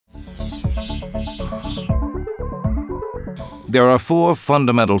There are 4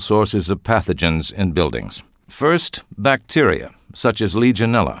 fundamental sources of pathogens in buildings. First, bacteria, such as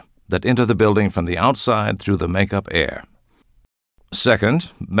Legionella, that enter the building from the outside through the makeup air.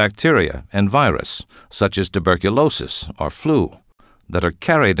 Second, bacteria and virus, such as tuberculosis or flu, that are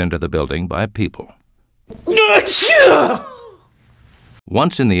carried into the building by people.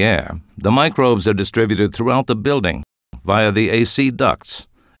 Once in the air, the microbes are distributed throughout the building via the AC ducts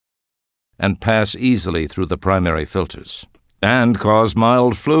and pass easily through the primary filters, and cause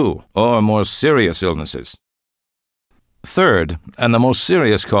mild flu or more serious illnesses. Third, and the most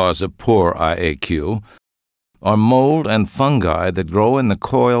serious cause of poor IAQ, are mold and fungi that grow in the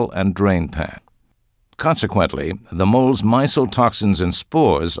coil and drain pan. Consequently, the mold's mycotoxins and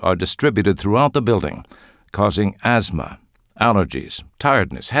spores are distributed throughout the building, causing asthma, allergies,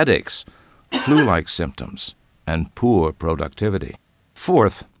 tiredness, headaches, flu-like symptoms, and poor productivity.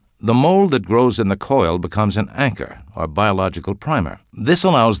 Fourth, the mold that grows in the coil becomes an anchor or biological primer. This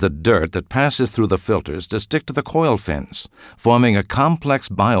allows the dirt that passes through the filters to stick to the coil fins, forming a complex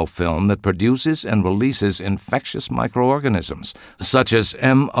biofilm that produces and releases infectious microorganisms such as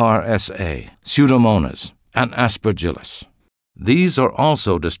MRSA, Pseudomonas, and Aspergillus. These are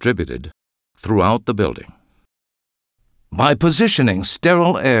also distributed throughout the building. By positioning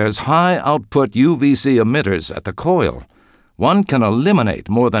Steril Aire's high-output UVC emitters at the coil, one can eliminate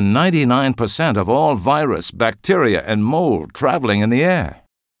more than 99% of all virus, bacteria, and mold traveling in the air.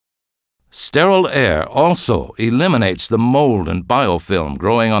 Steril Aire also eliminates the mold and biofilm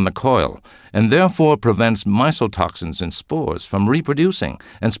growing on the coil and therefore prevents mycotoxins and spores from reproducing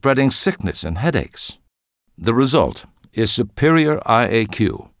and spreading sickness and headaches. The result is superior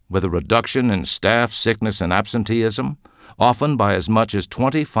IAQ with a reduction in staff sickness and absenteeism, often by as much as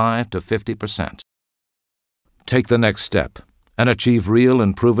 25 to 50%. Take the next step and achieve real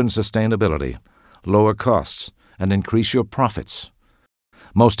and proven sustainability, lower costs, and increase your profits.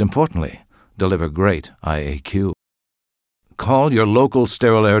 Most importantly, deliver great IAQ. Call your local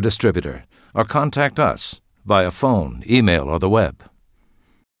Steril Aire distributor or contact us via phone, email, or the web.